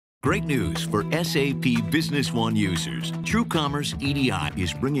Great news for SAP Business One users. TrueCommerce EDI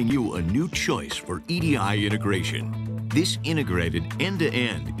is bringing you a new choice for EDI integration. This integrated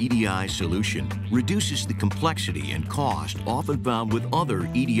end-to-end EDI solution reduces the complexity and cost often found with other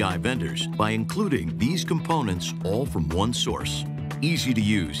EDI vendors by including these components all from one source.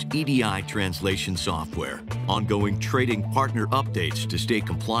 Easy-to-use EDI translation software, ongoing trading partner updates to stay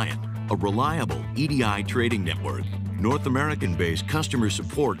compliant, a reliable EDI trading network, North American-based customer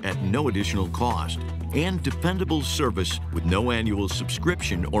support at no additional cost, and dependable service with no annual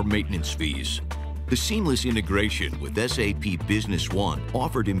subscription or maintenance fees. The seamless integration with SAP Business One,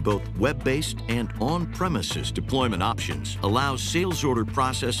 offered in both web-based and on-premises deployment options, allows sales order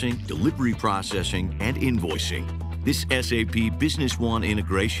processing, delivery processing, and invoicing. This SAP Business One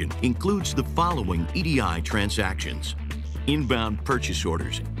integration includes the following EDI transactions: inbound purchase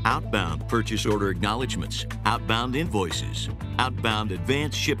orders, outbound purchase order acknowledgments, outbound invoices, outbound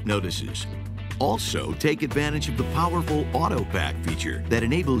advanced ship notices. Also, take advantage of the powerful Auto Pack feature that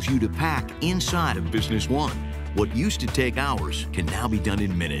enables you to pack inside of Business One. What used to take hours can now be done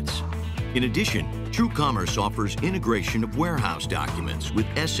in minutes. In addition, TrueCommerce offers integration of warehouse documents with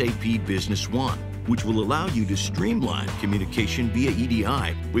SAP Business One, which will allow you to streamline communication via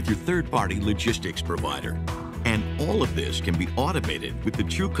EDI with your third-party logistics provider. And all of this can be automated with the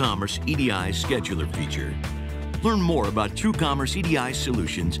TrueCommerce EDI Scheduler feature. Learn more about TrueCommerce EDI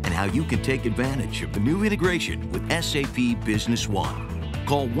solutions and how you can take advantage of the new integration with SAP Business One.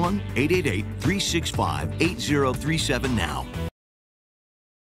 Call 1-888-365-8037 now